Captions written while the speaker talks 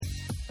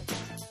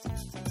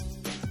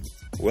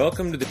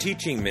Welcome to the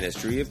teaching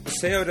ministry of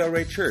Paseo del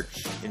Rey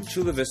Church in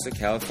Chula Vista,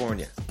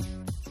 California.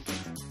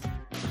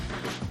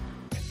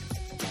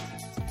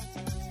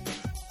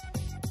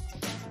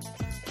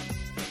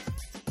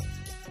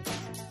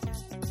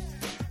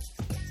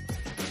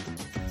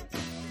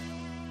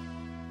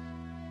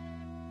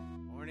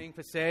 Morning,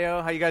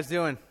 Paseo. How you guys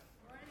doing?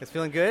 Guys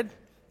feeling good?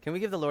 Can we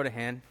give the Lord a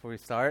hand before we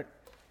start?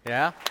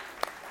 Yeah?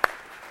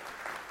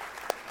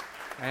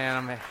 And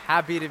I'm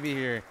happy to be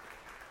here.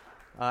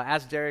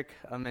 As Derek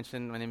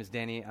mentioned, my name is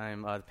Danny.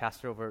 I'm the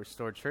pastor over at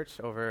Restored Church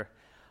over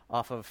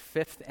off of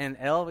 5th and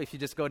L. If you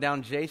just go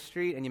down J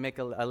Street and you make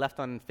a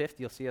left on 5th,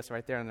 you'll see us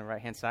right there on the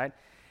right-hand side.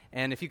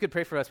 And if you could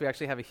pray for us, we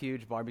actually have a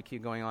huge barbecue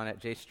going on at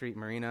J Street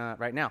Marina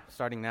right now,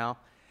 starting now.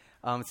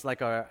 It's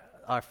like our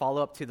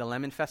follow-up to the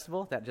Lemon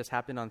Festival that just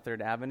happened on 3rd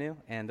Avenue,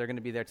 and they're going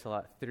to be there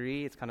till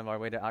 3. It's kind of our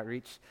way to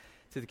outreach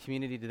to the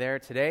community there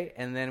today.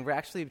 And then we're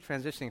actually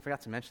transitioning, I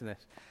forgot to mention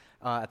this,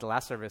 at the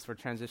last service, we're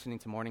transitioning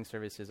to morning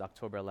services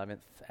October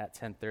 11th at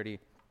 10:30.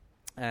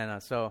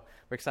 And so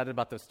we're excited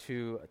about those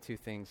two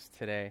things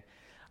today.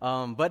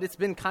 But it's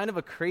been kind of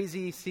a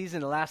crazy season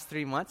the last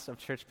 3 months of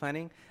church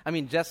planning. I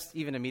mean, just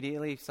even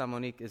immediately, so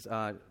Monique is,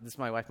 this is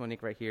my wife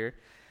Monique right here.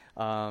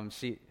 Hi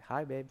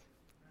babe.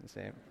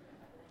 I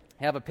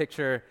have a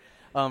picture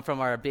from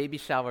our baby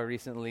shower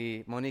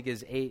recently. Monique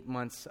is 8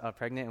 months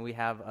pregnant, and we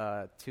have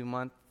a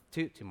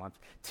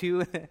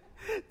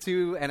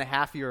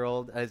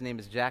 2.5-year-old. His name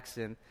is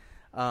Jackson.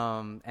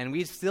 And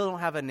we still don't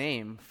have a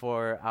name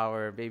for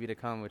our baby to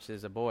come, which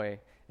is a boy.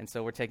 And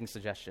so we're taking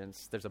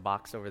suggestions. There's a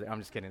box over there. I'm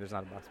just kidding. There's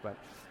not a box. But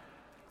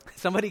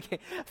somebody came,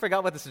 I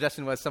forgot what the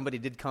suggestion was. Somebody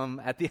did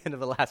come at the end of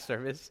the last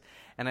service.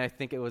 And I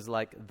think it was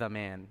like The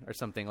Man or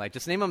something. Like,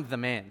 just name him The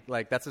Man.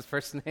 Like, that's his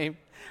first name.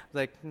 I was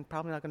like,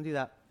 probably not going to do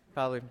that.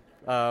 Probably.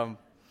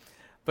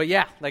 But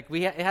yeah, like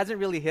it hasn't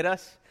really hit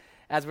us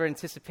as we're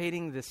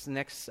anticipating this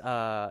next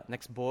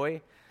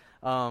boy.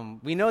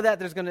 We know that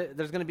there's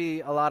gonna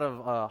be a lot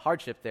of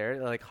hardship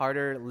there, like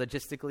harder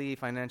logistically,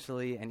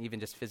 financially, and even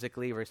just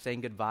physically. We're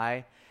saying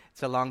goodbye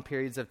to long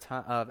periods of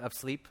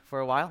sleep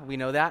for a while. We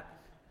know that,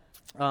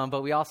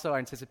 but we also are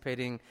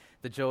anticipating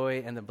the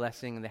joy and the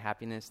blessing and the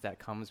happiness that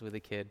comes with a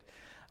kid.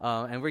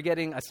 And we're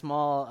getting a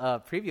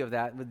small preview of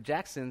that with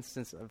Jackson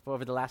since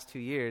over the last 2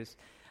 years.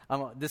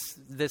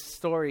 This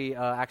story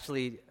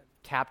actually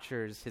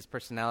captures his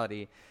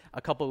personality.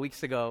 A couple of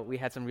weeks ago, we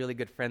had some really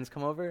good friends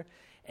come over,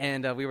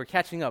 and we were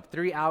catching up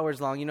 3 hours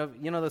long. You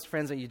know those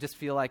friends that you just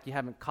feel like you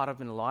haven't caught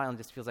up in a while and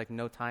just feels like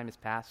no time has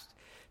passed.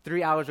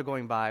 3 hours are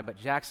going by, but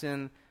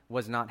Jackson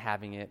was not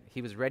having it.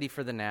 He was ready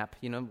for the nap.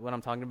 You know what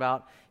I'm talking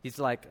about? He's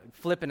like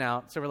flipping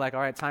out. So we're like,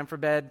 all right, time for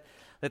bed.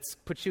 Let's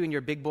put you in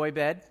your big boy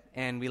bed.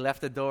 And we left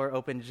the door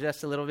open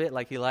just a little bit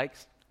like he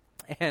likes.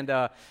 And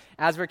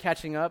as we're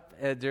catching up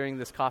during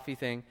this coffee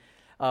thing,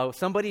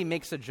 somebody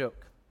makes a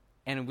joke.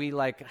 And we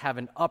like have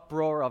an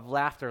uproar of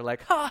laughter,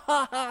 like, ha,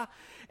 ha, ha.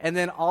 And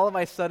then all of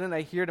a sudden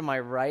I hear to my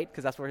right,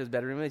 because that's where his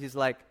bedroom is, he's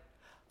like,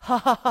 ha,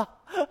 ha, ha,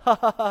 ha,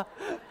 ha, ha.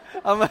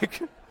 I'm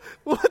like,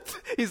 what?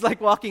 He's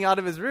like walking out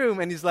of his room,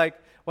 and he's like,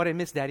 what I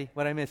miss, Daddy?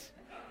 What I miss?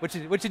 What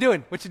you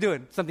doing? What you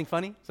doing? Something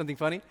funny? Something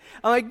funny?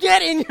 I'm like,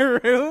 get in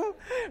your room,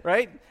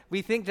 right?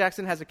 We think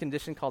Jackson has a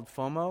condition called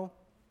FOMO.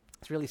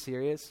 It's really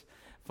serious.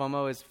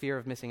 FOMO is fear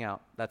of missing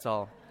out. That's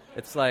all.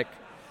 It's like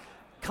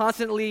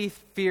constantly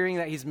fearing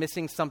that he's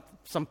missing some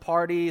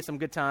party, some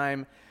good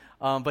time,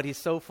 but he's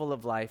so full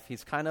of life.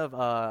 He's kind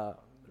of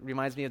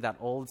reminds me of that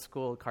old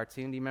school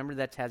cartoon. Do you remember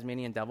that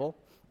Tasmanian Devil?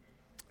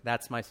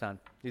 That's my son.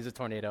 He's a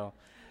tornado.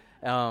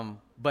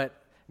 But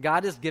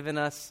God has given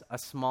us a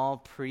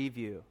small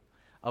preview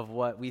of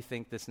what we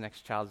think this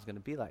next child is going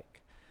to be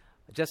like.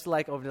 Just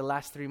like over the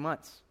last 3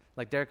 months,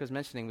 like Derek was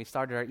mentioning, we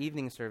started our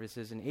evening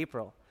services in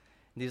April.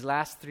 These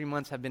last 3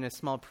 months have been a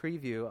small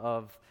preview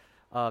of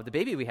the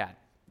baby we had.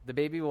 The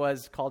baby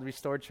was called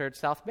Restored Church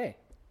South Bay,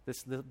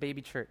 the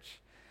baby church.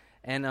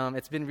 And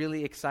it's been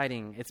really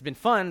exciting. It's been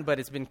fun, but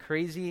it's been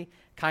crazy,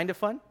 kind of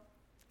fun.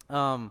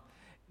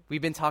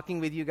 We've been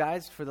talking with you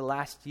guys for the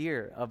last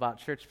year about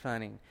church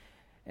planning.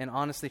 And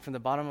honestly, from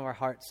the bottom of our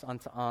hearts,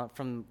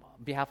 from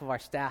behalf of our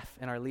staff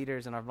and our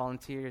leaders and our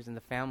volunteers and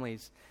the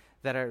families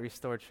that are at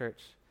Restored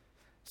Church,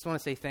 just want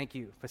to say thank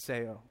you,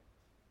 Paseo.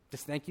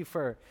 Just thank you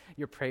for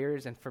your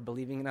prayers and for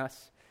believing in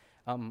us.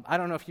 I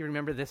don't know if you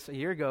remember this a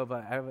year ago,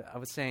 but I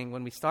was saying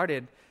when we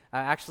started, I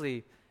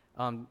actually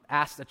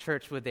asked the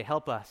church would they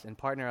help us and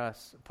partner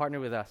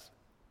with us.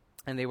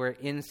 And they were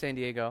in San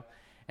Diego,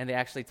 and they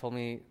actually told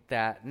me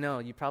that, no,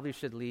 you probably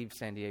should leave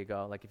San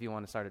Diego, like if you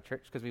want to start a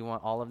church, because we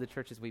want all of the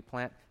churches we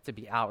plant to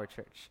be our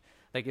church.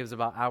 Like it was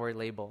about our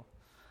label.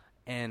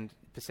 And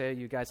Paseo,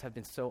 you guys have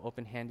been so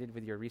open-handed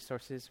with your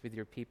resources, with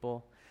your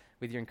people,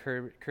 with your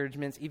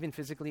encouragements, even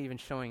physically, even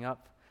showing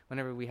up.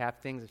 Whenever we have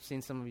things, I've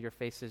seen some of your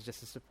faces just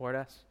to support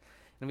us,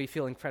 and we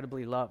feel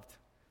incredibly loved.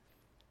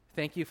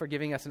 Thank you for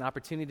giving us an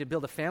opportunity to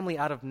build a family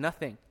out of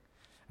nothing,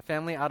 a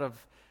family out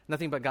of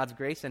nothing but God's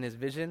grace and His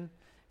vision.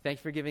 Thank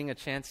you for giving a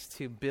chance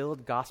to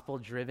build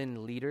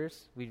gospel-driven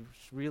leaders. We're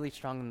really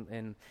strong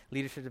in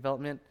leadership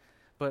development,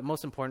 But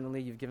most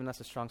importantly, you've given us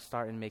a strong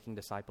start in making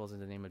disciples in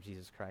the name of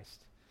Jesus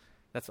Christ.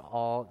 That's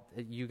all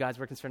you guys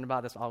were concerned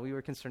about. That's all we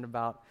were concerned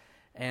about.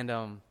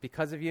 And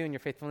because of you and your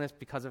faithfulness,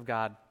 because of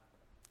God,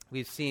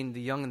 we've seen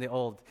the young and the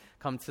old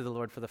come to the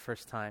Lord for the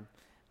first time.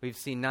 We've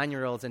seen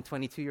 9-year-olds and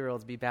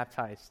 22-year-olds be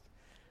baptized.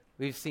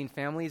 We've seen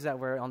families that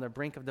were on the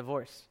brink of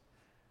divorce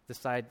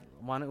decide,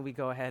 why don't we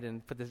go ahead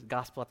and put this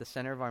gospel at the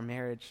center of our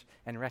marriage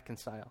and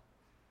reconcile?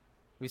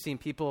 We've seen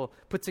people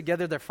put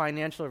together their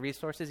financial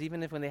resources,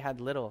 even if when they had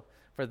little,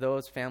 for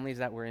those families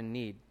that were in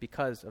need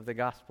because of the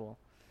gospel.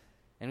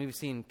 And we've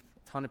seen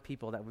a ton of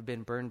people that have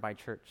been burned by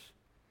church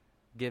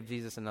give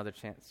Jesus another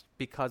chance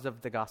because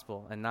of the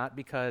gospel, and not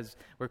because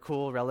we're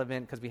cool,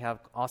 relevant, because we have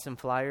awesome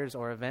flyers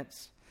or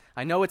events.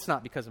 I know it's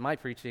not because of my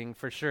preaching,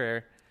 for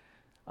sure.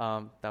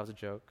 That was a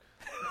joke.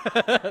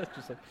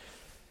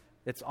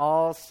 It's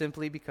all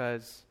simply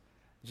because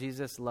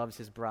Jesus loves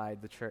his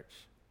bride, the church.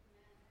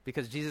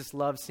 Because Jesus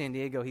loves San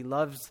Diego. He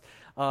loves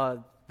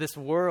this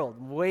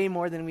world way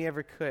more than we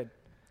ever could.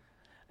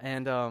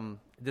 And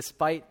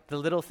despite the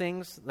little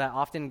things that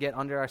often get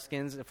under our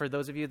skins, for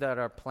those of you that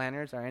are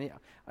planners, or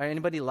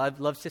anybody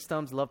love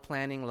systems, love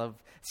planning, love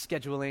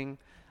scheduling,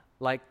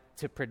 like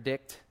to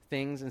predict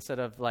things instead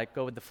of like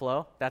go with the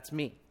flow, that's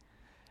me.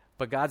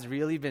 But God's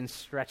really been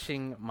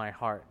stretching my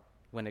heart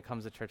when it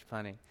comes to church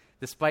planning.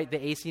 Despite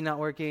the AC not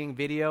working,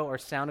 video or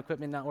sound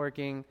equipment not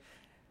working,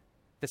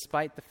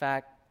 despite the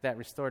fact that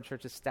Restored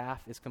Church's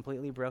staff is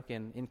completely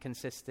broken,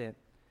 inconsistent,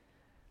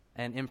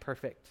 and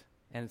imperfect,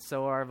 and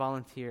so are our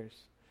volunteers.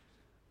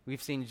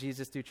 We've seen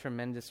Jesus do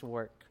tremendous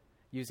work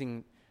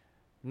using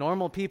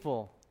normal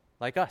people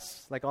like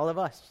us, like all of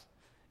us.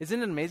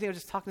 Isn't it amazing? I was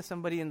just talking to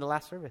somebody in the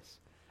last service.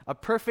 A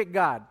perfect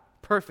God,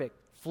 perfect,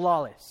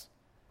 flawless,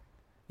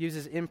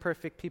 uses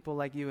imperfect people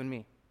like you and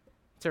me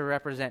to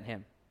represent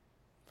him.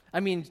 I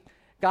mean,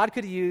 God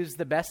could use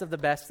the best of the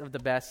best of the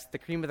best, the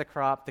cream of the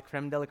crop, the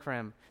creme de la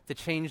creme, to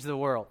change the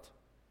world.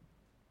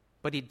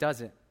 But he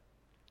doesn't.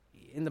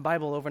 In the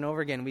Bible, over and over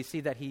again, we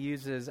see that he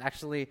uses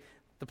actually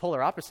the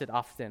polar opposite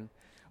often.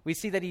 We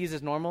see that he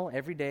uses normal,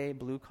 everyday,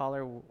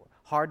 blue-collar,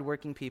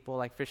 hard-working people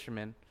like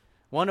fishermen,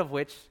 one of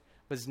which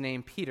was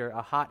named Peter,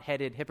 a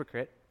hot-headed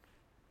hypocrite.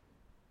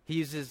 He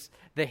uses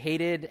the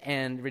hated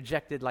and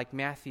rejected like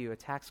Matthew, a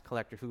tax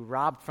collector who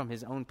robbed from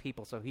his own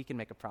people so he can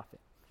make a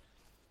profit.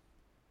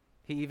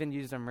 He even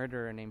used a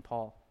murderer named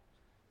Paul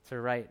to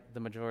write the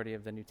majority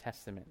of the New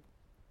Testament.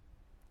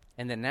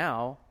 And then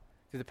now,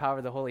 through the power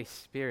of the Holy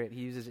Spirit,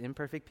 he uses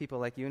imperfect people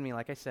like you and me,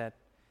 like I said,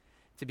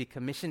 to be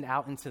commissioned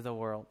out into the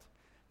world,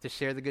 to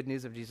share the good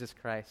news of Jesus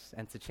Christ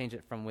and to change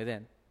it from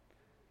within,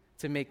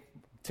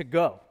 to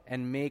go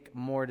and make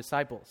more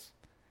disciples.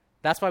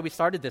 That's why we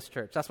started this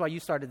church. That's why you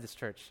started this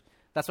church.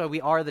 That's why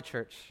we are the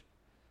church,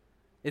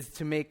 is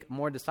to make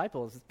more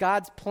disciples.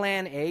 God's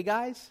plan A,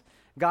 guys,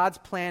 God's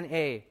plan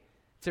A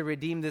to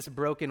redeem this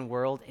broken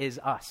world is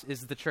us,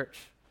 is the church.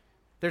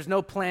 There's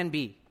no plan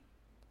B.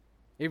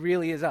 It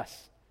really is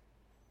us.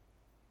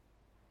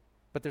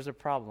 But there's a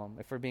problem,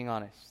 if we're being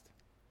honest.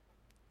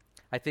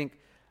 I think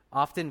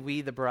often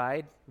we, the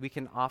bride, we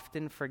can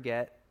often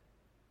forget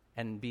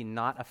and be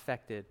not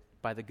affected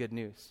by the good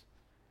news.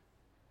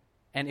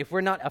 And if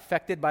we're not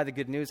affected by the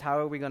good news, how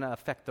are we going to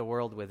affect the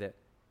world with it?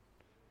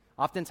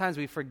 Oftentimes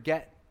we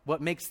forget what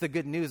makes the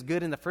good news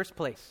good in the first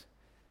place.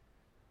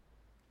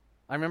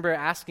 I remember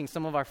asking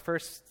some of our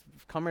first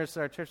comers to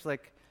our church,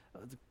 like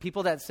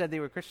people that said they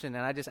were Christian,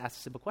 and I just asked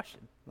a simple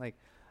question, like,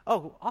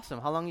 oh,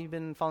 awesome, how long have you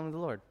been following the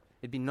Lord?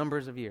 It'd be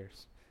numbers of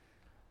years.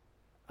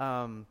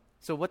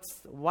 So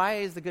why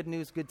is the good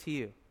news good to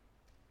you?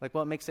 Like,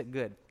 what makes it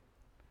good?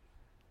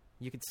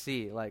 You could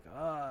see, like,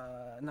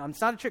 no,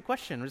 it's not a trick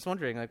question. I'm just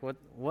wondering, like,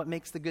 what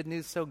makes the good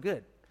news so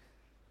good?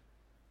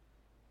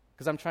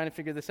 Because I'm trying to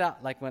figure this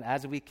out, like,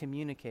 as we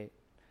communicate.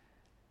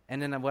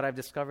 And then what I've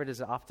discovered is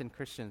that often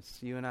Christians,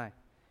 you and I,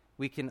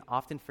 we can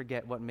often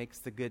forget what makes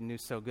the good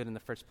news so good in the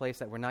first place,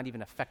 that we're not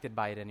even affected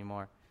by it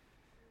anymore.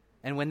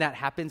 And when that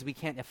happens, we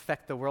can't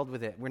affect the world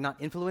with it. We're not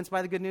influenced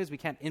by the good news. We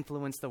can't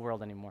influence the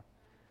world anymore.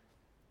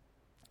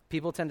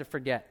 People tend to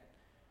forget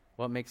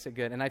what makes it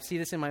good. And I see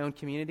this in my own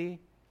community,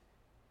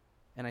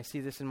 and I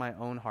see this in my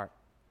own heart.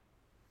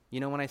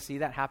 You know when I see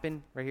that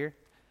happen right here?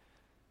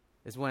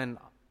 Is when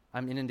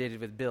I'm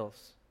inundated with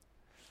bills.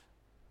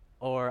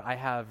 Or I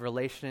have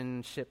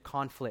relationship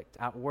conflict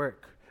at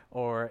work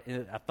or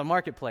at the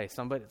marketplace.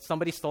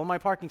 Somebody stole my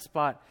parking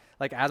spot.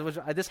 Like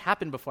this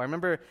happened before. I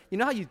remember, you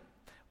know how you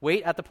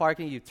wait at the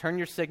parking, you turn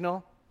your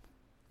signal?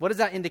 What does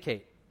that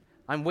indicate?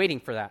 I'm waiting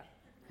for that,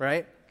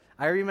 right?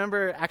 I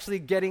remember actually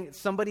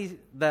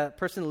the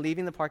person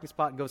leaving the parking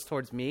spot goes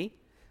towards me,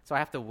 so I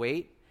have to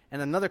wait,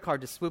 and another car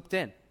just swooped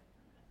in.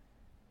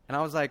 And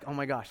I was like, oh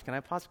my gosh, can I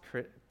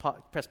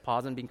press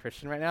pause on being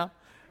Christian right now?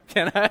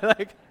 Can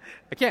I?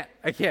 I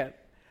can't.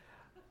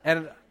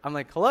 And I'm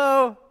like,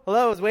 hello,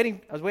 I was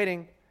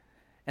waiting.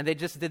 And they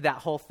just did that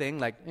whole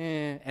thing,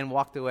 and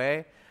walked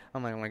away.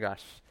 I'm like, oh my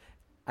gosh.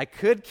 I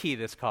could key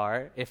this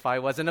car if I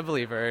wasn't a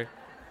believer.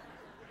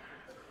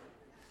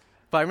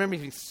 But I remember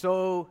being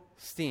so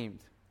steamed.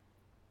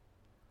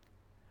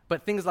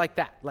 But things like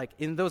that, like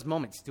in those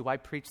moments, do I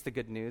preach the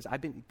good news?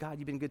 God,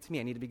 you've been good to me.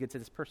 I need to be good to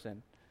this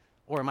person.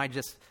 Or am I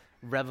just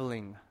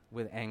reveling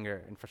with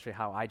anger and frustration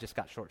how I just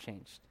got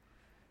shortchanged?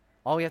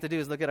 All we have to do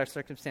is look at our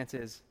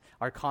circumstances,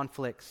 our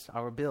conflicts,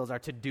 our bills, our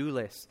to-do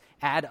lists,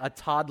 add a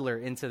toddler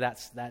into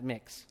that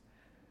mix.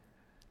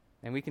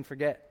 And we can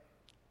forget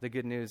the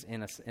good news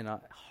in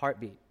a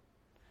heartbeat.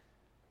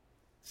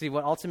 See,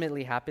 what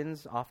ultimately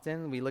happens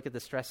often, we look at the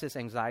stresses,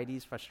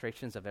 anxieties,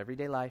 frustrations of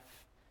everyday life,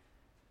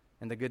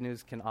 and the good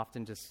news can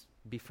often just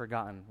be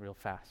forgotten real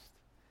fast.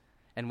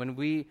 And when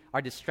we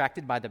are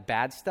distracted by the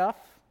bad stuff,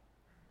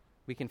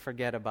 we can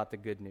forget about the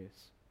good news.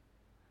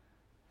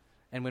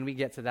 And when we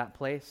get to that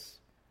place,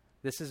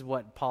 this is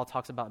what Paul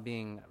talks about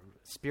being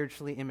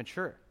spiritually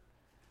immature.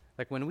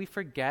 Like when we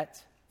forget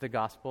the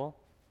gospel,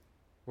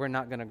 we're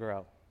not going to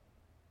grow.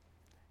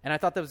 And I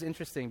thought that was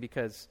interesting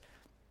because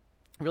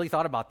I really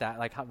thought about that.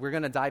 Like we're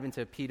going to dive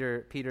into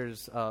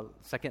Peter's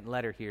second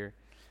letter here.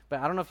 But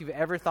I don't know if you've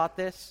ever thought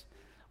this,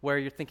 where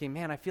you're thinking,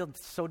 man, I feel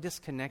so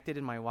disconnected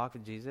in my walk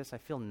with Jesus. I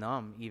feel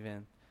numb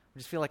even. I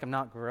just feel like I'm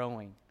not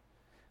growing.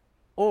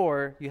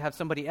 Or you have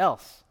somebody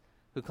else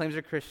who claims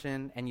they're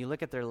Christian, and you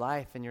look at their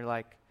life and you're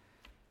like,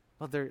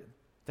 well, they're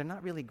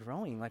not really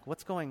growing. Like,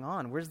 what's going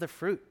on? Where's the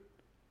fruit?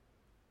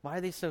 Why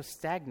are they so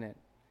stagnant?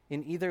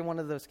 In either one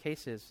of those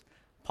cases,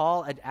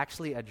 Paul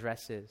actually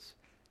addresses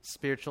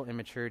spiritual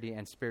immaturity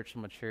and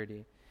spiritual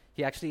maturity.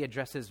 He actually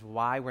addresses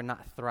why we're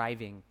not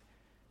thriving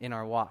in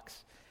our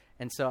walks.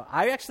 And so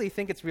I actually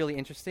think it's really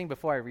interesting,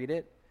 before I read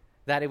it,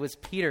 that it was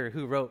Peter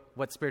who wrote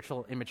what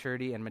spiritual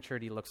immaturity and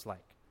maturity looks like.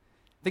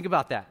 Think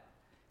about that.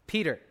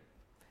 Peter,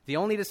 the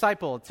only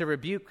disciple to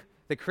rebuke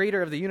the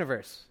creator of the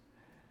universe.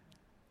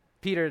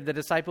 Peter, the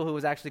disciple who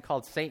was actually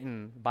called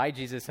Satan by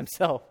Jesus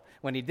himself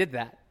when he did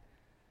that.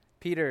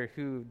 Peter,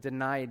 who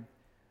denied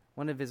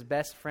one of his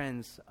best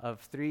friends of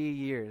 3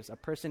 years, a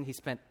person he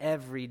spent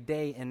every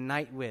day and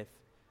night with.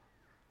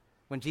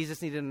 When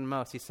Jesus needed him the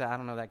most, he said, I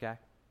don't know that guy.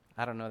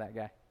 I don't know that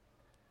guy.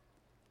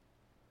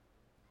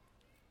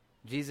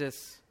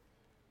 Jesus,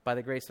 by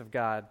the grace of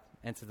God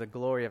and to the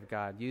glory of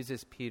God,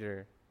 uses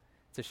Peter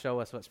to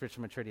show us what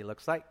spiritual maturity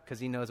looks like, because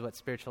he knows what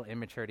spiritual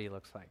immaturity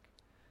looks like.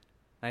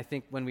 And I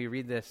think when we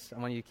read this, I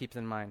want you to keep it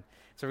in mind.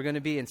 So we're going to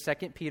be in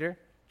 2 Peter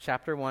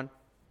chapter 1.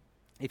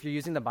 If you're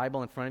using the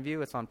Bible in front of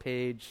you, it's on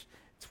page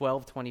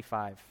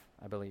 1225,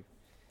 I believe.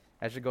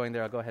 As you're going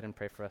there, I'll go ahead and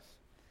pray for us.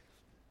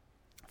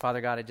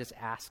 Father God, I just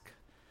ask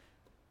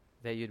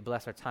that you'd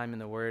bless our time in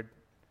the Word.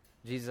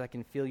 Jesus, I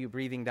can feel you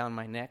breathing down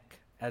my neck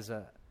as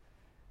a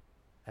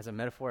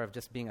metaphor of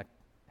just being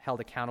held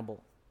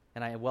accountable.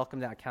 And I welcome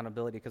that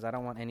accountability, because I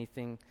don't want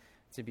anything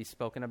to be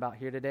spoken about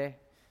here today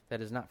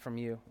that is not from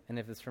you. And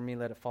if it's from me,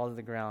 let it fall to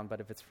the ground. But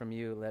if it's from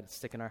you, let it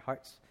stick in our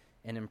hearts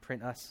and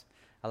imprint us,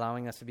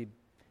 allowing us to be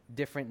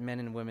different men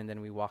and women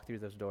than we walk through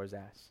those doors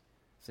as.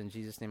 So in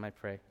Jesus' name I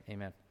pray,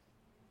 amen.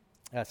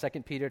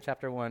 2 Peter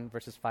chapter 1,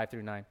 verses 5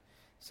 through 9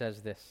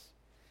 says this.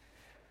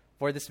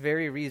 For this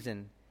very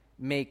reason,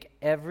 make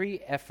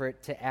every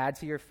effort to add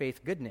to your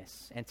faith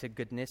goodness, and to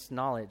goodness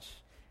knowledge,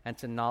 and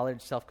to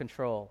knowledge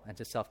self-control, and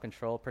to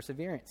self-control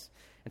perseverance,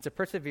 and to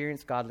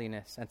perseverance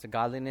godliness, and to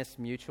godliness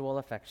mutual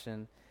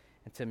affection,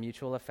 and to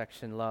mutual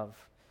affection love.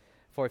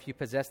 For if you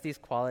possess these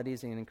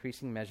qualities in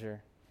increasing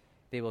measure,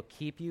 they will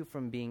keep you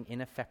from being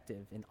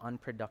ineffective and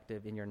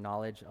unproductive in your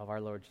knowledge of our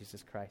Lord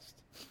Jesus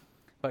Christ.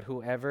 But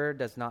whoever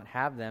does not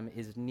have them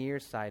is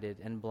nearsighted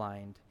and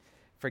blind,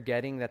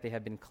 forgetting that they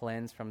have been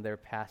cleansed from their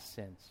past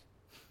sins.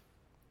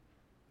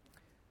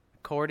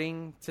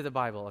 According to the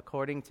Bible,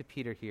 according to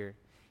Peter here,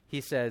 he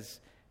says,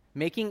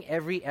 making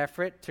every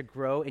effort to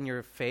grow in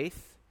your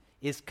faith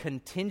is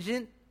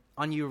contingent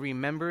on you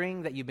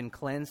remembering that you've been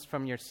cleansed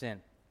from your sin.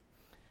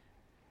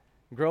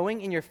 Growing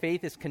in your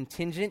faith is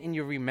contingent in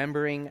you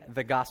remembering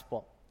the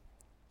gospel.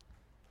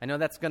 I know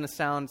that's going to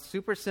sound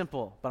super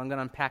simple, but I'm going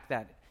to unpack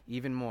that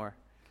even more.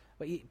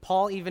 But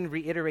Paul even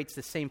reiterates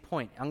the same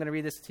point. I'm going to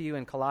read this to you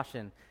in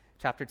Colossians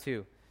chapter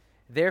 2.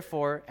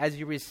 Therefore, as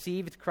you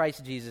received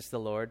Christ Jesus the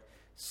Lord,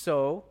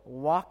 so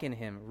walk in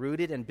him,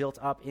 rooted and built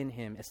up in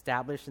him,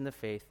 established in the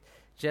faith,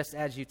 just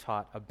as you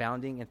taught,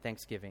 abounding in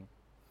thanksgiving.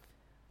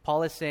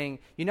 Paul is saying,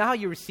 you know how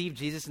you received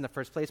Jesus in the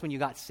first place when you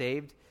got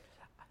saved?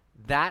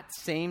 That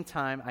same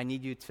time, I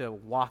need you to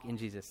walk in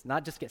Jesus.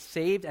 Not just get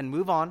saved and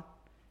move on,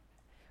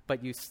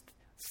 but you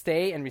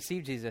stay and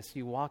receive Jesus.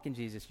 You walk in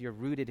Jesus. You're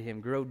rooted in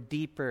him. Grow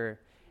deeper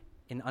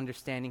in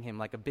understanding him,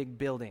 like a big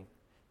building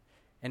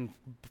and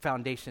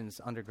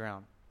foundations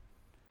underground.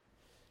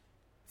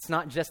 It's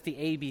not just the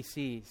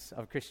ABCs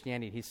of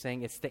Christianity. He's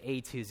saying it's the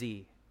A to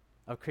Z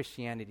of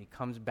Christianity.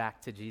 Comes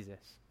back to Jesus.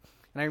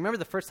 And I remember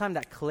the first time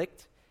that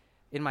clicked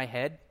in my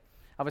head,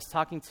 I was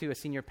talking to a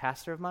senior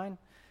pastor of mine,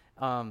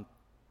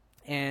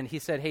 and he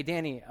said, hey,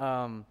 Danny,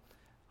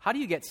 how do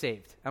you get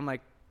saved? I'm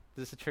like,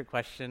 is this a trick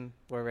question?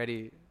 We're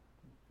already,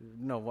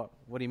 no,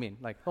 what do you mean?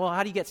 Like, oh,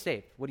 how do you get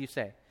saved? What do you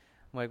say?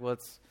 I'm like, well,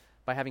 it's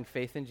by having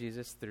faith in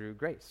Jesus through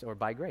grace, or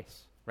by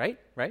grace, right?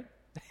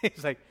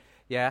 He's like,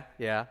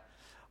 yeah.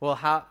 Well,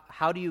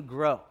 how do you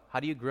grow? How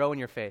do you grow in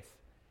your faith?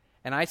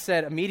 And I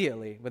said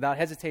immediately, without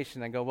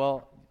hesitation, I go,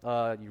 well,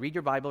 you read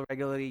your Bible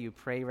regularly, you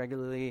pray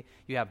regularly,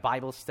 you have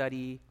Bible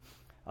study.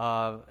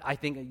 I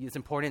think it's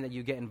important that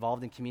you get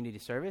involved in community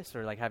service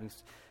or like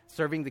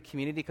serving the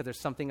community, because there's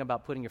something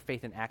about putting your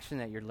faith in action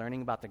that you're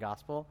learning about the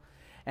gospel.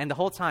 And the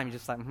whole time you're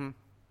just like,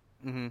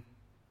 I'm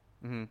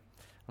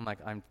like,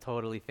 I'm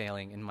totally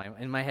failing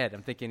in my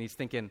head. He's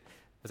thinking,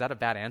 was that a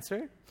bad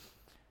answer?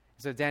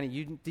 So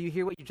Danny, do you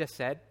hear what you just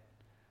said?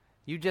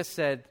 You just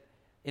said,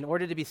 in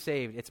order to be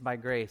saved, it's by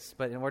grace,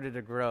 but in order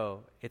to grow,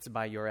 it's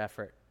by your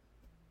effort.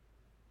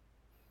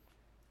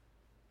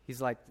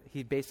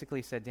 He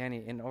basically said,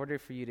 Danny, in order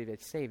for you to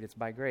get saved, it's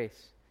by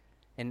grace.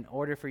 In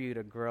order for you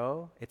to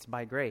grow, it's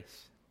by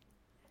grace.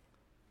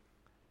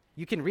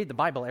 You can read the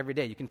Bible every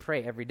day. You can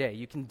pray every day.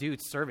 You can do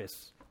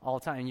service all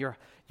the time.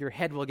 Your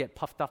head will get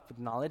puffed up with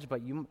knowledge,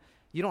 but you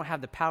don't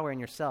have the power in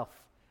yourself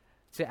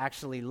to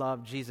actually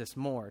love Jesus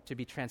more, to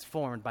be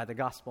transformed by the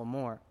gospel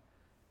more.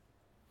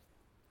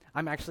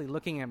 I'm actually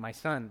looking at my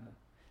son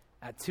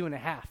at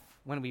 2.5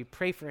 when we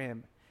pray for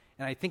him,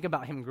 and I think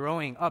about him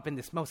growing up in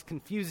this most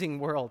confusing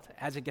world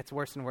as it gets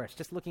worse and worse,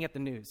 just looking at the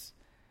news.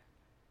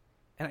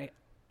 And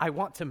I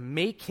want to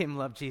make him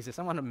love Jesus.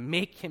 I want to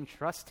make him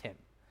trust him.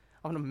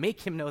 I want to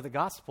make him know the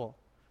gospel.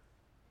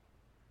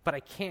 But I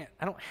can't.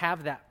 I don't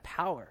have that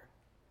power.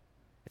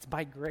 It's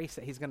by grace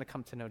that he's going to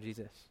come to know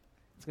Jesus.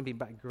 It's going to be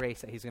by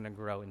grace that he's going to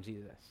grow in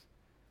Jesus.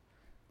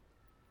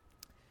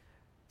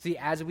 See,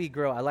 as we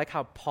grow, I like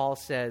how Paul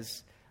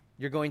says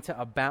you're going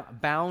to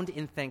abound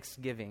in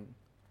thanksgiving.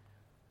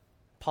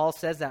 Paul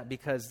says that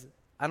because,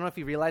 I don't know if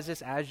you realize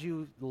this, as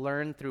you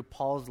learn through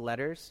Paul's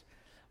letters,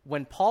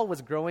 when Paul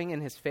was growing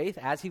in his faith,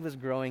 as he was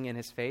growing in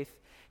his faith,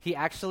 he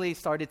actually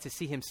started to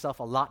see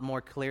himself a lot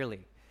more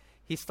clearly.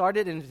 He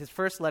started in his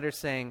first letter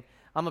saying,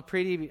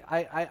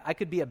 I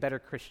could be a better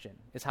Christian,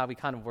 is how he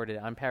kind of worded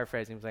it. I'm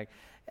paraphrasing. He was like,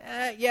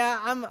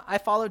 I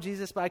follow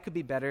Jesus, but I could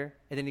be better.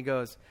 And then he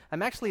goes,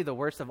 I'm actually the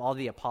worst of all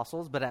the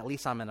apostles, but at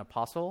least I'm an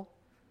apostle.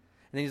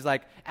 And then he's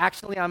like,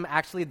 I'm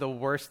actually the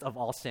worst of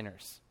all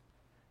sinners.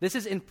 This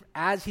is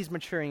as he's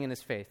maturing in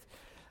his faith.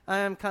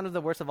 I'm kind of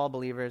the worst of all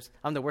believers.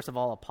 I'm the worst of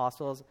all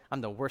apostles.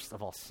 I'm the worst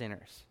of all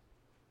sinners.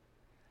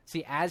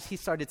 See, as he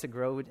started to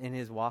grow in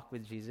his walk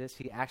with Jesus,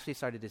 he actually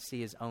started to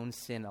see his own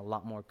sin a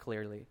lot more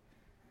clearly.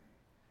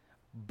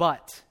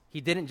 But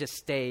he didn't just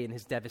stay in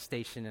his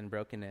devastation and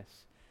brokenness.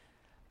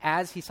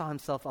 As he saw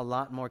himself a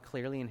lot more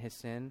clearly in his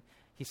sin,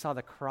 he saw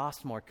the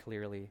cross more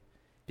clearly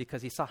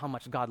because he saw how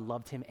much God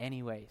loved him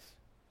anyways.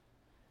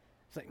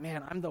 It's like,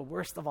 man, I'm the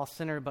worst of all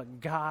sinners,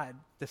 but God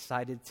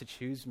decided to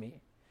choose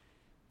me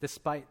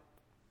despite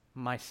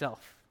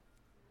myself.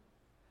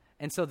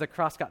 And so the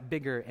cross got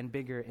bigger and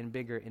bigger and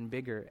bigger and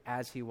bigger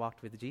as he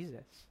walked with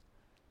Jesus.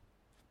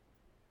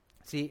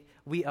 See,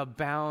 we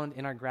abound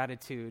in our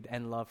gratitude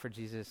and love for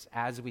Jesus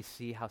as we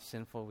see how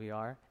sinful we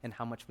are and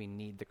how much we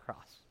need the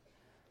cross.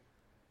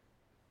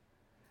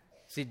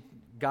 See,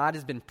 God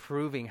has been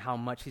proving how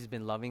much he's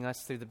been loving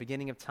us through the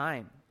beginning of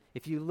time.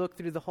 If you look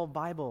through the whole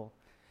Bible,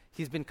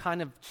 he's been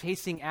kind of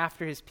chasing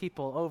after his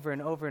people over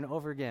and over and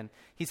over again.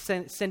 He's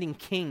sending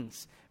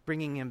kings,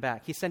 bringing him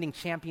back. He's sending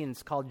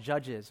champions called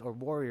judges or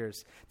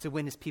warriors to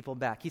win his people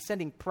back. He's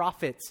sending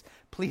prophets,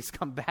 please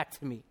come back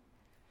to me.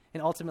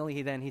 And ultimately,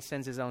 he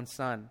sends his own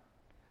son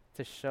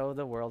to show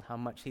the world how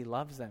much he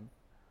loves them.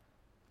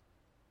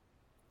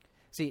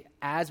 See,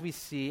 as we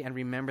see and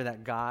remember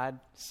that God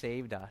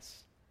saved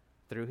us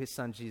through his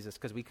son Jesus,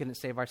 because we couldn't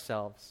save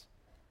ourselves,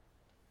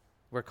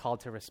 we're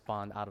called to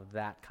respond out of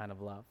that kind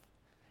of love.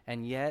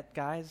 And yet,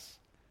 guys,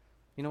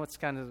 you know what's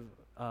kind of,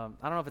 I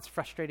don't know if it's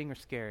frustrating or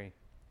scary.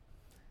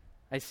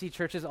 I see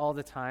churches all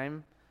the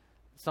time,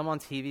 some on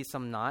TV,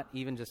 some not,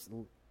 even just,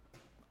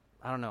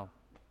 I don't know.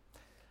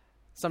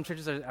 Some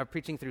churches are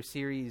preaching through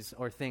series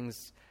or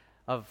things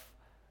of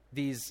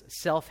these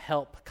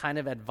self-help kind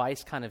of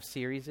advice kind of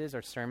series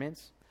or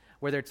sermons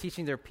where they're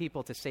teaching their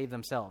people to save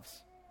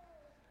themselves.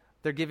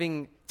 They're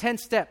giving 10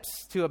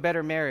 steps to a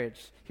better marriage.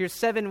 Here's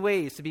 7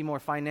 ways to be more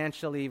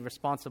financially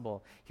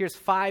responsible. Here's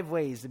 5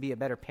 ways to be a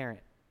better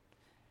parent.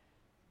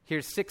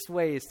 Here's 6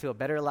 ways to a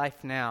better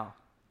life now.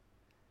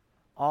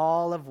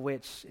 All of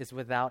which is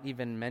without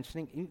even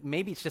mentioning,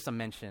 maybe it's just a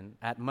mention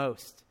at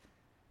most,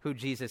 who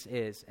Jesus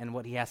is and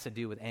what he has to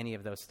do with any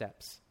of those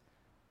steps.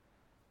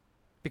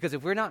 Because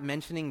if we're not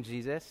mentioning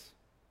Jesus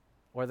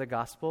or the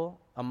gospel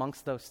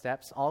amongst those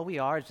steps, all we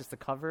are is just the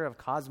cover of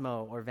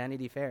Cosmo or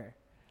Vanity Fair.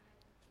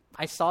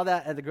 I saw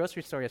that at the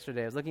grocery store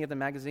yesterday. I was looking at the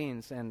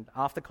magazines, and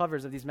off the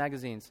covers of these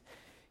magazines,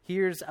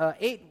 here's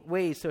 8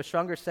 ways to a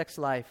stronger sex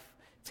life,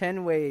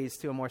 10 ways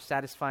to a more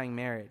satisfying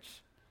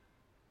marriage.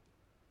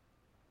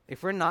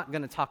 If we're not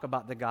going to talk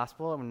about the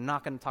gospel, and we're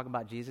not going to talk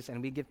about Jesus,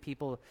 and we give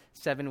people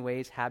 7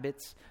 ways,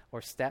 habits,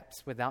 or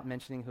steps without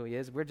mentioning who he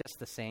is, we're just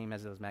the same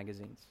as those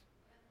magazines.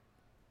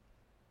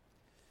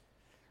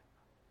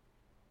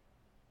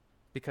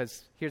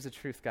 Because here's the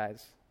truth,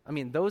 guys. I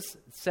mean, those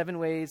 7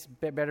 ways,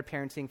 better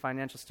parenting,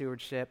 financial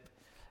stewardship,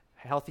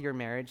 healthier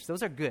marriage,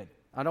 those are good.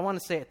 I don't want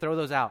to say throw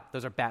those out.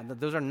 Those are bad.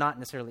 Those are not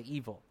necessarily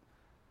evil.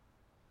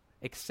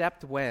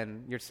 except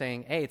when you're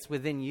saying, hey, it's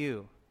within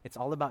you. It's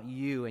all about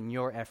you and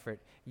your effort,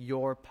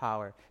 your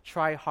power.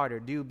 Try harder,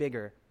 do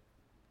bigger,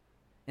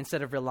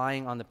 instead of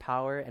relying on the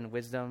power and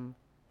wisdom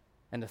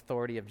and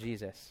authority of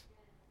Jesus.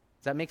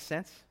 Does that make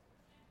sense?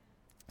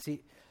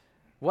 See,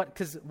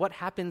 because what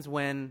happens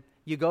when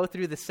you go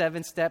through the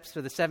 7 steps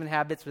or the 7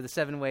 habits or the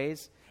 7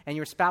 ways and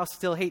your spouse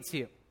still hates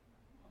you?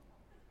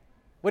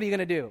 What are you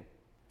going to do?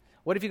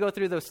 What if you go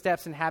through those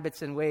steps and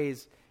habits and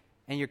ways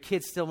and your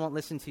kids still won't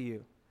listen to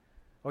you?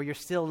 Or you're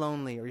still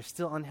lonely, or you're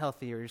still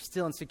unhealthy, or you're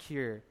still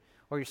insecure,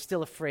 or you're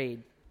still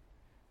afraid?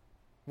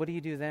 What do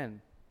you do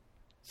then?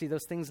 See,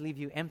 those things leave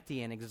you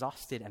empty and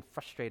exhausted and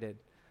frustrated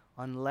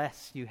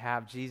unless you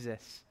have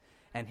Jesus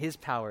and his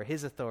power,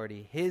 his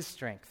authority, his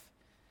strength,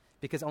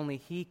 because only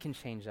he can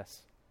change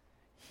us.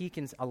 He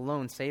can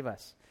alone save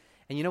us.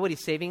 And you know what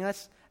he's saving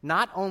us?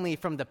 Not only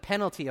from the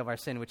penalty of our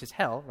sin, which is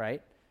hell,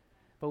 right?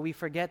 But we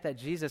forget that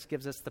Jesus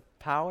gives us the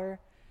power,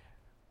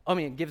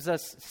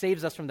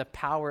 saves us from the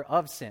power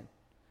of sin.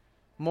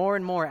 More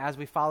and more as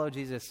we follow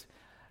Jesus,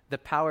 the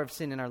power of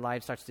sin in our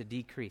lives starts to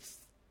decrease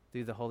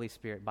through the Holy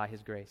Spirit by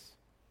his grace.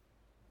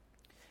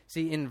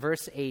 See, in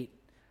verse 8,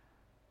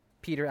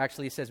 Peter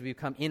actually says we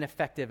become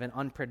ineffective and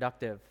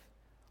unproductive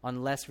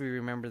unless we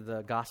remember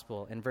the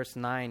gospel. In verse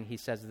 9, he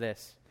says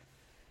this,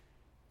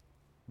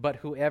 "But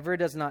whoever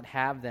does not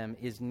have them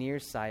is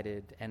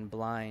nearsighted and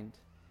blind,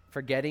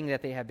 forgetting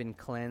that they have been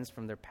cleansed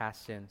from their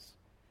past sins."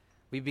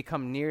 We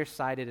become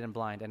nearsighted and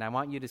blind, and I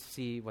want you to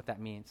see what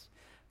that means.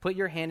 Put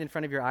your hand in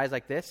front of your eyes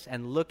like this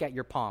and look at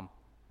your palm.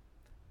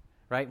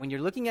 Right? When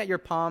you're looking at your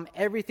palm,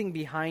 everything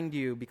behind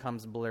you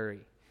becomes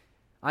blurry.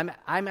 I'm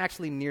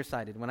actually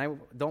nearsighted. When I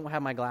don't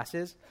have my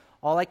glasses,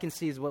 all I can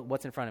see is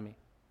what's in front of me.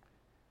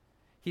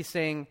 He's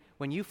saying,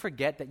 when you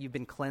forget that you've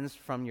been cleansed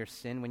from your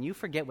sin, when you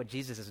forget what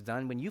Jesus has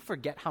done, when you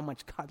forget how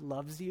much God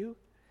loves you,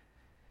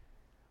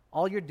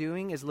 all you're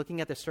doing is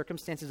looking at the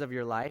circumstances of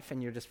your life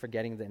and you're just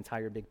forgetting the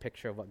entire big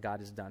picture of what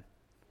God has done.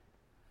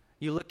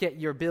 You look at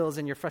your bills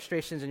and your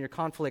frustrations and your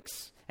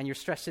conflicts and your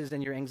stresses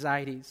and your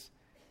anxieties.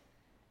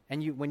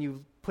 And when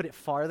you put it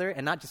farther,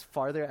 and not just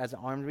farther as an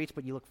arm reach,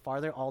 but you look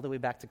farther all the way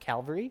back to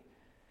Calvary,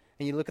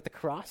 and you look at the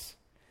cross,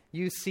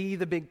 you see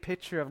the big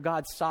picture of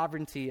God's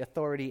sovereignty,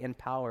 authority, and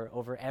power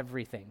over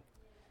everything.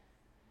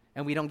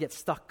 And we don't get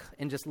stuck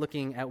in just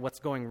looking at what's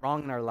going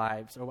wrong in our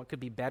lives or what could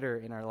be better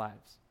in our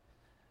lives.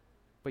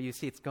 But you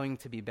see, it's going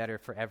to be better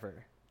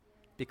forever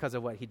because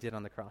of what he did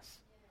on the cross.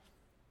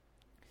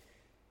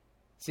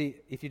 See,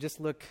 if you just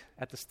look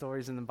at the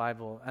stories in the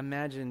Bible,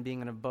 imagine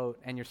being in a boat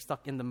and you're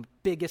stuck in the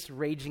biggest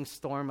raging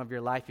storm of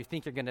your life. You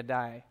think you're going to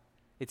die.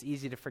 It's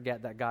easy to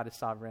forget that God is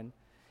sovereign.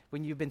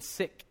 When you've been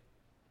sick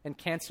and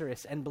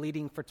cancerous and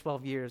bleeding for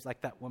 12 years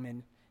like that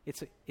woman,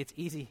 it's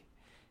easy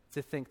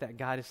to think that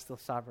God is still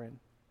sovereign.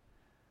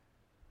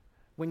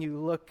 When you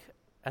look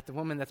at the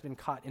woman that's been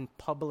caught in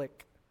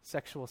public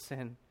sexual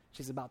sin,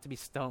 she's about to be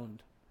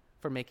stoned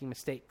for making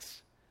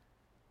mistakes.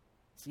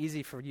 It's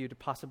easy for you to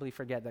possibly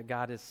forget that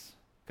God is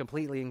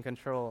completely in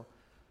control.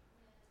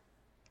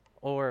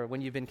 Or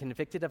when you've been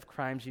convicted of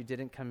crimes you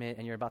didn't commit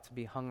and you're about to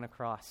be hung on a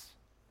cross,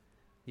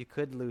 you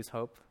could lose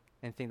hope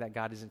and think that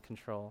God is in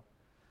control.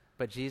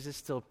 But Jesus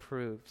still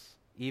proves,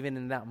 even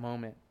in that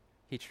moment,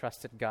 he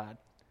trusted God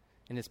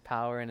in his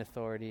power and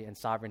authority and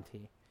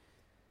sovereignty,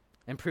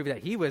 and proved that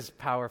he was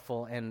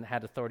powerful and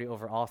had authority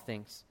over all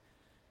things.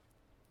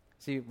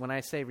 See, when I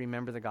say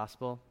remember the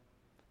gospel,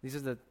 these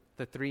are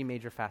the 3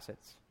 major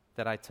facets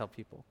that I tell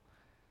people.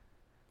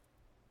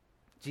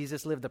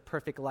 Jesus lived a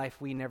perfect life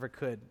we never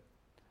could.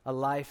 A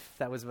life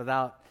that was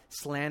without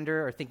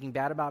slander or thinking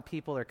bad about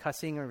people or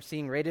cussing or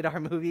seeing rated R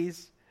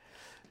movies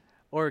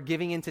or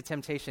giving into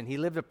temptation. He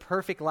lived a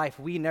perfect life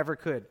we never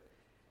could.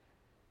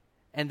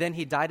 And then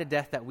he died a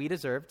death that we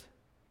deserved.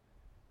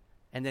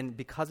 And then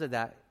because of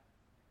that,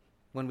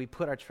 when we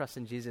put our trust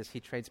in Jesus, he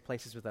trades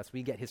places with us.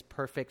 We get his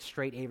perfect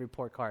straight A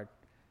report card.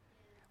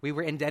 We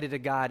were indebted to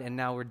God, and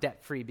now we're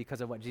debt-free because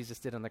of what Jesus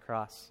did on the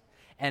cross.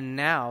 And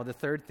now, the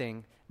third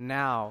thing,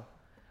 now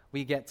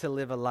we get to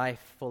live a life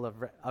full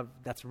of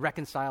that's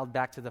reconciled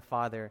back to the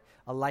Father,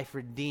 a life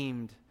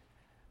redeemed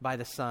by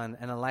the Son,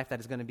 and a life that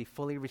is going to be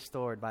fully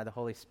restored by the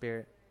Holy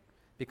Spirit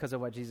because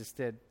of what Jesus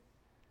did.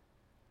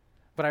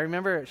 But I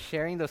remember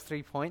sharing those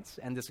 3 points,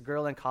 and this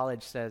girl in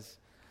college says,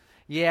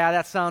 "Yeah,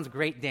 that sounds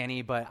great,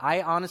 Danny, but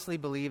I honestly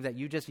believe that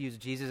you just use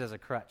Jesus as a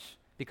crutch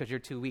because you're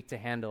too weak to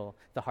handle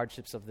the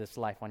hardships of this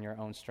life on your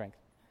own strength.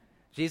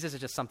 Jesus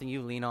is just something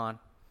you lean on.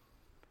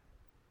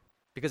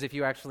 Because if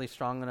you're actually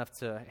strong enough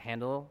to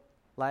handle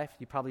life,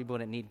 you probably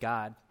wouldn't need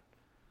God."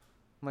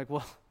 I'm like,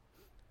 well,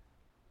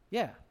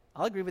 yeah,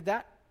 I'll agree with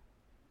that.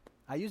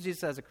 I use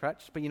Jesus as a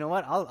crutch, but you know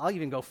what? I'll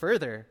even go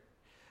further.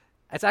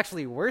 It's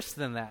actually worse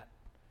than that.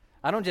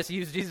 I don't just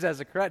use Jesus as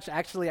a crutch.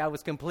 Actually, I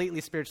was completely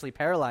spiritually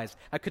paralyzed.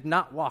 I could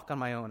not walk on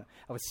my own.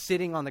 I was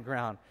sitting on the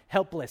ground,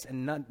 helpless,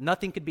 and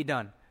nothing could be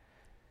done.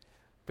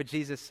 But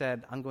Jesus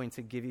said, "I'm going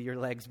to give you your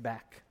legs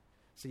back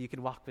so you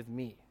can walk with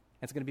me.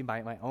 It's going to be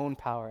by my own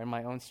power and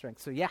my own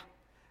strength." So yeah,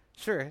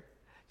 sure,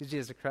 use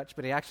Jesus as a crutch,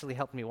 but he actually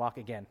helped me walk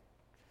again.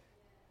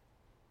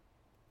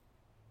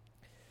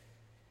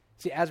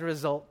 See, as a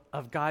result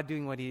of God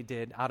doing what he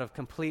did out of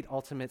complete,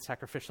 ultimate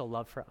sacrificial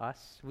love for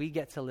us, we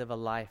get to live a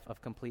life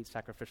of complete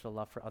sacrificial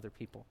love for other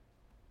people.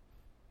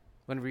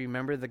 When we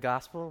remember the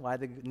gospel, why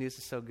the news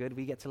is so good,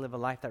 we get to live a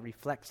life that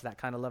reflects that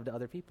kind of love to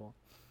other people.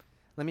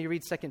 Let me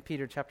read 2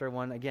 Peter chapter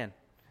 1 again.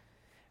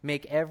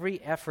 Make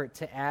every effort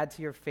to add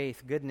to your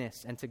faith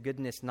goodness, and to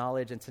goodness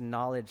knowledge, and to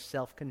knowledge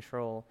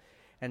self-control,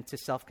 and to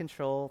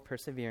self-control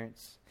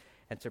perseverance,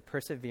 and to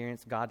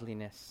perseverance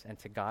godliness, and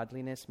to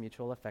godliness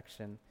mutual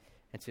affection,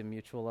 and to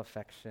mutual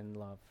affection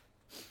love.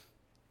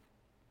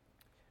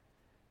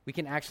 We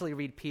can actually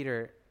read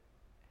Peter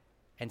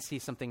and see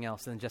something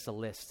else than just a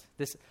list.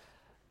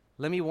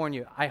 Let me warn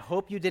you, I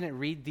hope you didn't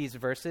read these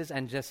verses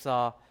and just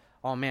saw,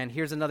 oh man,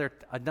 here's another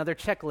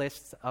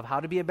checklist of how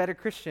to be a better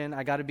Christian.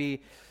 I got to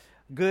be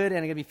good,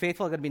 and I got to be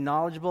faithful, I got to be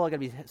knowledgeable, I got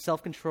to be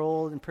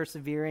self-controlled and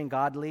persevering,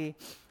 godly,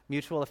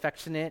 mutual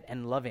affectionate,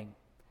 and loving.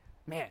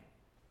 Man,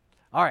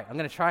 all right, I'm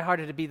going to try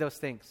harder to be those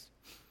things.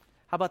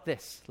 How about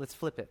this? Let's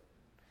flip it.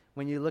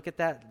 When you look at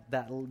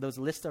those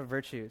list of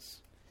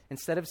virtues,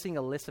 instead of seeing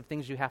a list of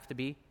things you have to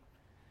be,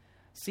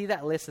 see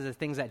that list as the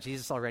things that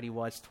Jesus already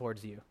was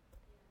towards you.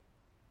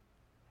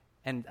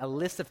 And a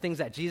list of things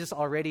that Jesus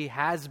already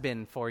has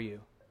been for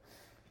you.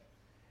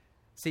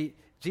 See,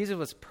 Jesus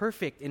was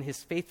perfect in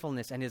his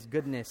faithfulness and his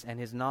goodness and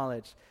his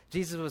knowledge.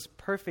 Jesus was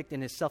perfect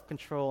in his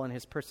self-control and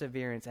his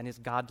perseverance and his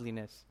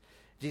godliness.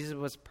 Jesus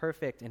was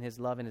perfect in his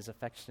love and his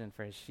affection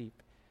for his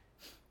sheep.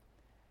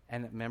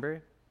 And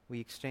remember, we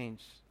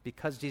exchanged.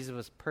 Because Jesus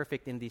was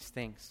perfect in these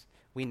things,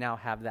 we now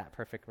have that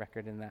perfect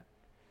record in that.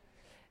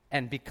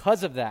 And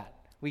because of that,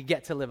 we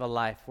get to live a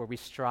life where we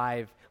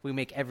strive, we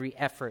make every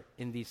effort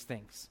in these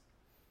things.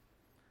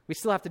 We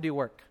still have to do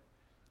work.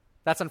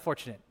 That's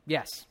unfortunate.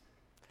 Yes.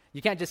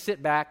 You can't just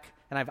sit back,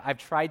 and I've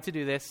tried to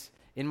do this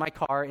in my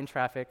car, in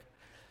traffic.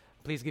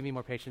 Please give me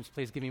more patience.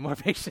 Please give me more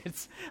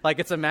patience. Like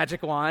it's a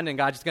magic wand, and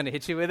God's just going to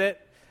hit you with it.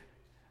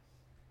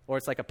 Or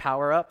it's like a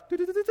power-up.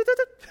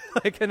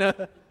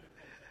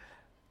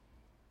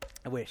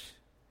 I wish.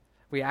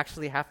 We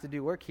actually have to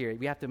do work here.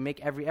 We have to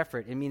make every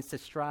effort. It means to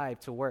strive,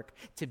 to work,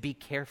 to be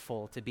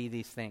careful, to be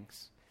these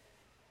things.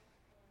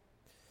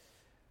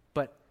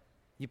 But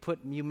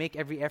you make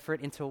every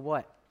effort into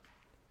what?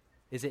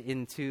 Is it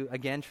into,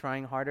 again,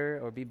 trying harder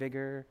or be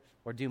bigger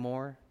or do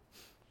more?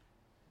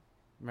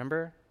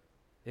 Remember?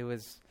 It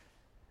was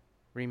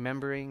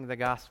remembering the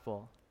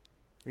gospel,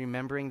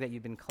 remembering that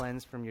you've been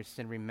cleansed from your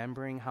sin,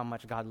 remembering how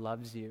much God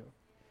loves you.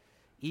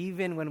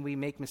 Even when we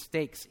make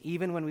mistakes,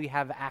 even when we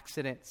have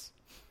accidents.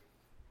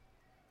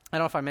 I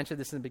don't know if I mentioned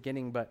this in the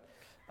beginning, but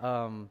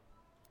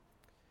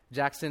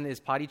Jackson is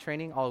potty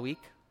training all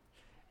week.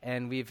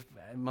 And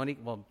Monique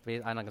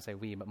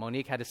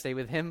had to stay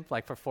with him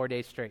like for 4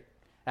 days straight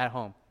at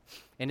home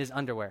in his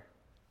underwear.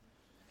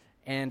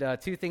 And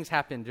 2 things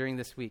happened during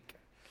this week.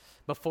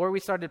 Before we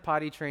started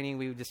potty training,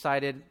 we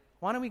decided,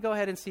 why don't we go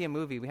ahead and see a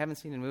movie? We haven't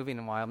seen a movie in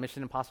a while.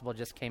 Mission Impossible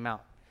just came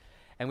out.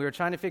 And we were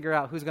trying to figure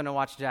out who's going to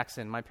watch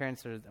Jackson, my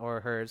parents or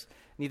hers.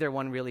 Neither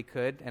one really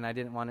could, and I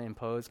didn't want to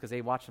impose because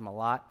they watch him a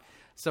lot.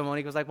 So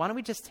Monique was like, why don't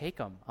we just take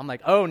him? I'm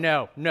like, oh,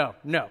 no.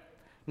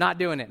 Not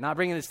doing it. Not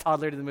bringing this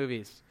toddler to the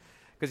movies.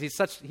 Because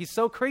he's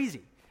so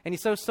crazy, and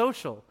he's so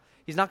social.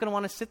 He's not going to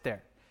want to sit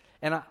there.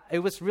 And it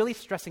was really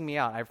stressing me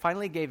out. I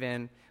finally gave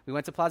in. We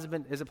went to Plaza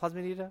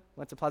Bonita?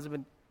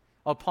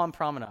 Palm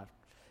Promenade.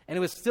 And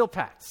it was still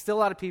packed, still a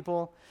lot of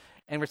people.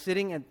 And we're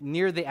sitting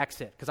near the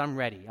exit because I'm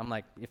ready. I'm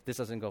like, if this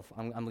doesn't go,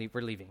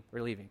 we're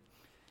leaving.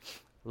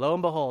 Lo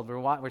and behold,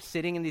 we're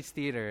sitting in these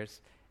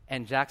theaters,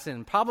 and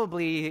Jackson,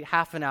 probably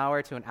half an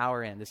hour to an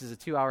hour in, this is a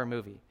 2-hour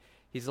movie,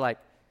 he's like,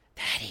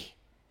 Daddy,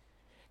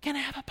 can I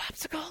have a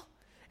popsicle?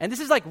 And this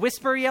is like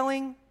whisper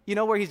yelling,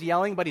 where he's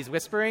yelling, but he's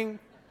whispering.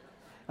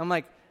 I'm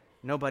like,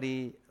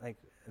 nobody,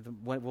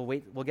 we'll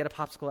wait, we'll get a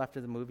popsicle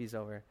after the movie's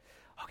over.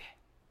 Okay.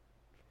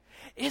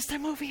 Is the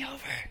movie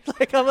over?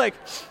 I'm like,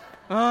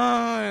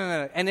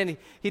 oh. And then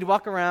he'd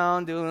walk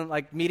around doing,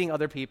 meeting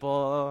other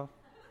people.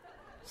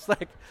 It's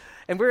like,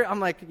 I'm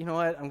like, you know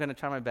what? I'm going to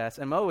try my best.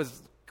 And Mo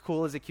was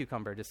cool as a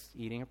cucumber, just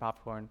eating her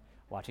popcorn,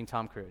 watching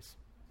Tom Cruise.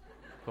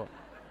 Cool.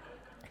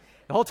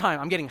 The whole time,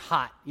 I'm getting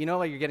hot.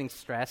 You're getting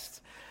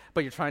stressed,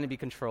 but you're trying to be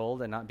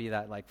controlled and not be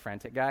that,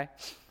 frantic guy.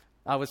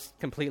 I was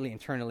completely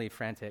internally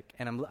frantic.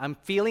 And I'm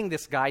feeling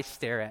this guy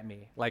stare at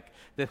me.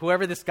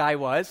 Whoever this guy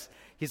was,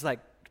 he's like,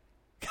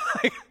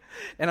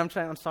 and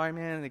I'm sorry,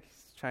 man. He's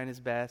trying his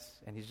best,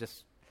 and he's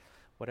just,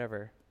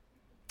 whatever.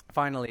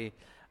 Finally,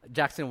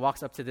 Jackson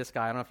walks up to this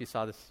guy. I don't know if you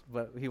saw this,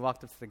 but he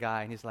walked up to the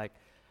guy, and he's like,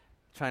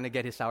 trying to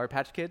get his Sour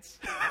Patch Kids.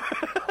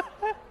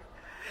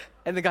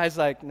 And the guy's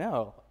like,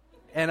 no.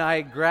 And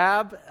I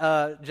grab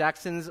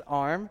Jackson's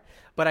arm,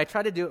 but I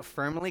try to do it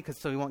firmly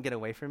so he won't get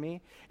away from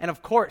me. And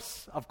of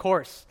course,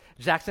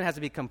 Jackson has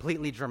to be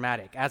completely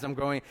dramatic as I'm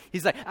going.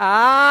 He's like,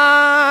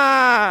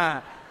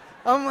 ah!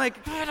 I'm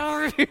like, get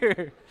over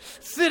here.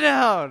 Sit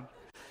down.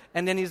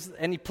 And then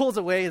he pulls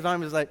away. His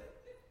arm is like,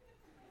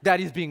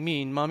 Daddy's being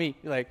mean, Mommy.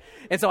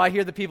 And so I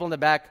hear the people in the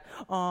back,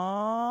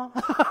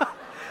 aw.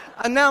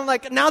 And now I'm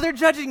like, now they're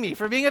judging me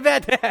for being a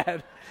bad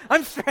dad.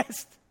 I'm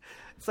stressed.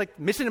 It's like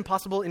Mission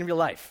Impossible in real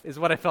life is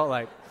what I felt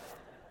like.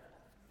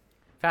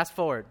 Fast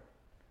forward,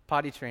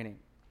 potty training.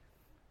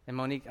 And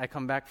Monique, I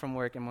come back from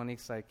work, and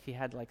Monique's like, he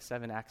had like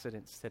 7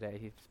 accidents today.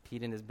 He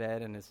peed in his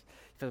bed, and he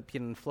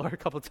peed on the floor a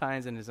couple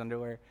times in his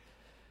underwear.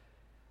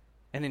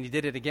 And then he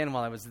did it again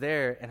while I was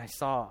there, and I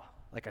saw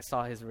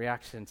his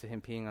reaction to him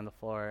peeing on the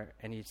floor,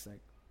 and he's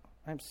like,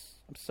 I'm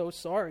so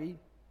sorry.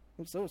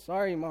 I'm so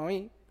sorry,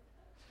 Mommy.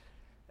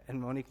 And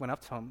Monique went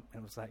up to him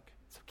and was like,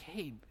 it's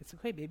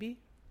okay, baby.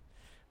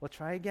 We'll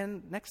try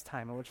again next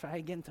time, and we'll try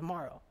again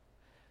tomorrow.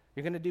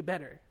 You're going to do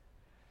better.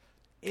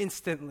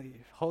 Instantly,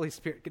 Holy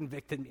Spirit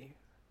convicted me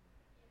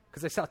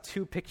because I saw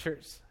 2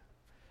 pictures.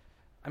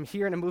 I'm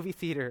here in a movie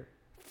theater,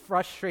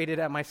 frustrated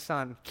at my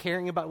son,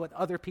 caring about what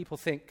other people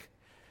think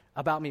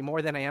about me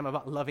more than I am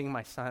about loving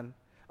my son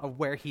or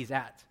where he's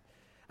at.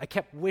 I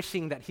kept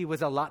wishing that he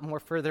was a lot more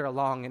further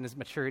along in his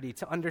maturity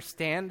to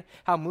understand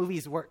how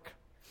movies work.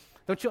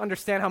 Don't you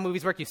understand how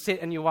movies work? You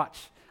sit and you watch.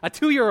 A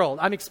 2-year-old,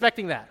 I'm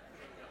expecting that.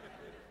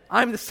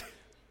 I'm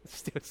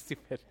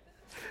stupid.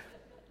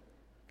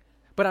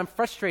 But I'm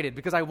frustrated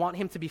because I want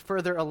him to be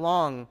further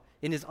along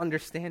in his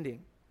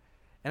understanding.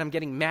 And I'm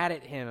getting mad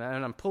at him,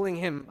 and I'm pulling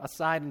him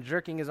aside and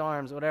jerking his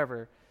arms,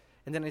 whatever.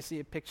 And then I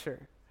see a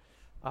picture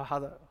of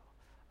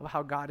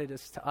how God it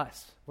is to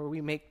us, where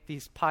we make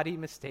these potty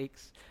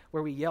mistakes,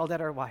 where we yelled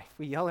at our wife,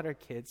 we yell at our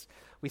kids,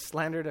 we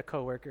slandered a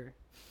coworker,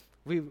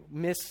 we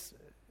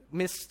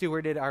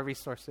misstewarded our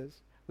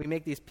resources. We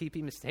make these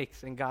pee-pee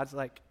mistakes, and God's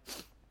like,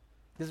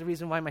 there's a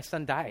reason why my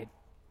son died.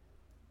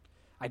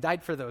 I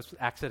died for those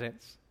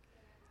accidents.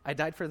 I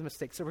died for the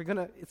mistakes. So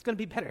it's gonna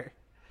be better.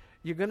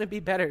 You're gonna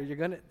be better.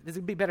 This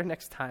will be better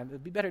next time. It'll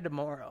be better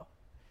tomorrow.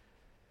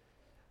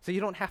 So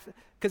you don't have to,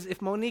 because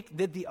if Monique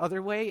did the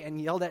other way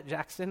and yelled at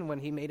Jackson when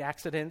he made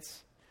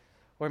accidents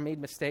or made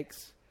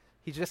mistakes,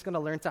 he's just gonna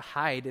learn to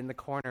hide in the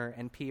corner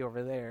and pee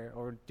over there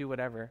or do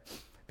whatever,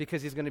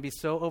 because he's gonna be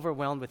so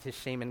overwhelmed with his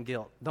shame and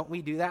guilt. Don't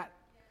we do that?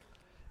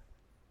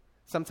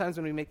 Sometimes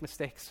when we make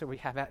mistakes or we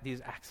have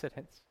these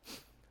accidents,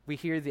 we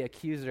hear the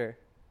accuser.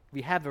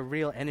 We have a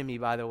real enemy,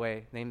 by the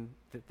way, named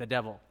the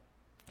devil.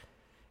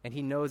 And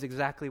he knows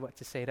exactly what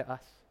to say to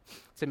us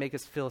to make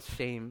us feel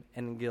shame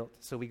and guilt.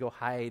 So we go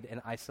hide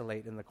and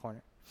isolate in the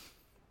corner.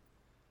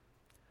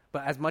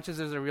 But as much as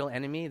there's a real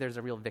enemy, there's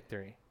a real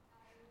victory.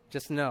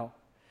 Just know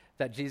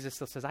that Jesus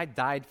still says, I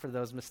died for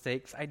those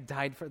mistakes. I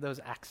died for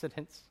those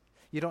accidents.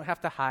 You don't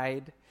have to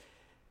hide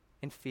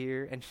in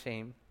fear and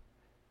shame.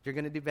 You're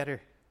going to do better.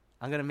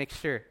 I'm going to make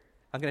sure.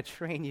 I'm going to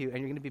train you, and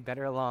you're going to be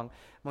better along.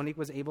 Monique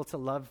was able to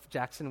love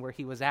Jackson where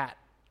he was at.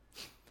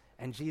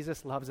 And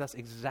Jesus loves us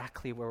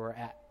exactly where we're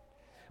at.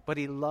 But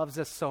he loves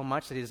us so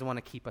much that he doesn't want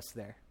to keep us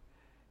there.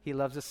 He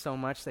loves us so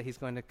much that he's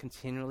going to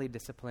continually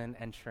discipline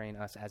and train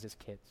us as his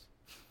kids.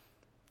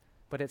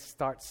 But it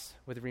starts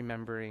with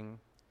remembering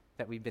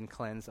that we've been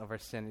cleansed of our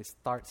sin. It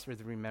starts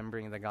with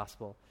remembering the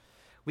gospel.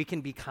 We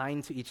can be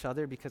kind to each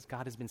other because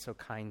God has been so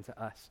kind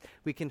to us.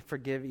 We can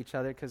forgive each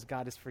other because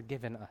God has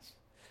forgiven us.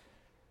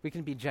 We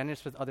can be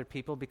generous with other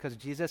people because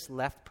Jesus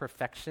left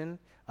perfection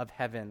of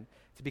heaven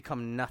to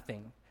become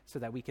nothing so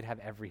that we could have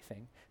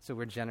everything. So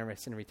we're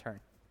generous in return.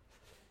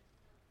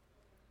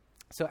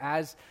 So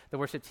as the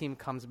worship team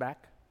comes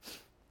back,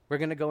 we're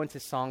going to go into a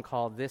song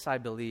called This I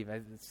Believe.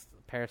 It's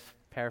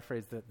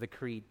paraphrase the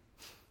creed.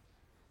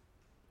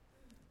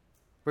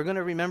 We're going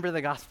to remember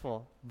the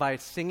gospel by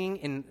singing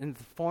in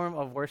the form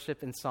of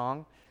worship and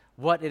song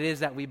what it is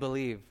that we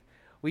believe.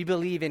 We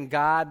believe in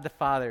God the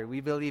Father. We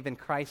believe in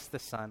Christ the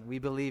Son. We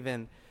believe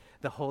in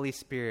the Holy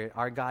Spirit.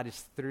 Our God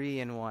is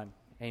 3 in 1.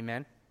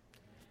 Amen?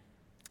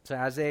 So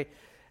as they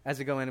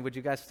go in, would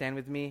you guys stand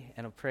with me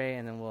and I'll pray,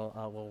 and then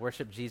we'll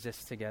worship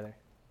Jesus together.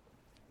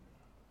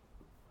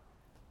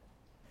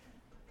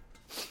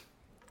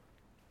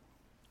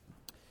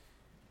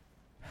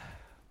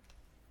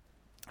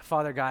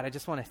 Father God, I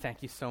just want to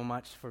thank you so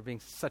much for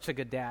being such a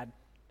good dad,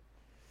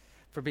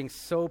 for being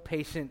so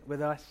patient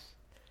with us,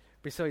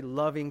 be so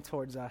loving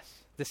towards us,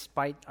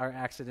 despite our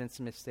accidents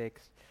and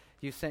mistakes.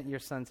 You sent your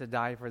son to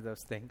die for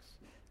those things.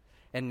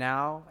 And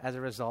now, as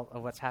a result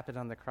of what's happened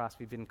on the cross,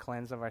 we've been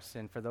cleansed of our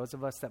sin. For those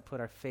of us that put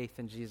our faith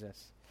in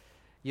Jesus,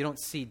 you don't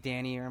see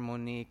Danny or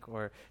Monique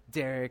or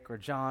Derek or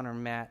John or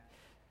Matt.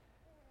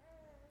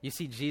 You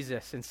see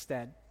Jesus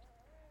instead.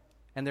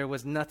 And there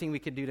was nothing we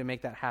could do to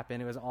make that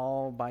happen. It was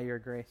all by your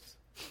grace.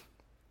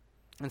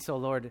 And so,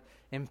 Lord,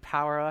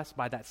 empower us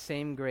by that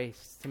same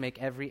grace to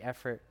make every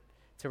effort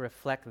to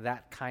reflect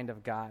that kind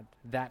of God,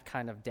 that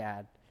kind of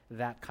dad,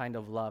 that kind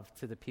of love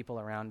to the people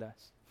around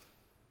us.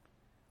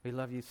 We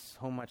love you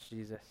so much,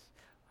 Jesus.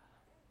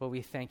 But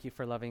we thank you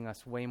for loving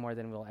us way more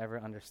than we'll ever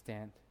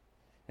understand.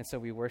 And so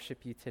we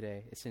worship you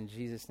today. It's in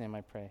Jesus' name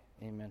I pray.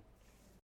 Amen.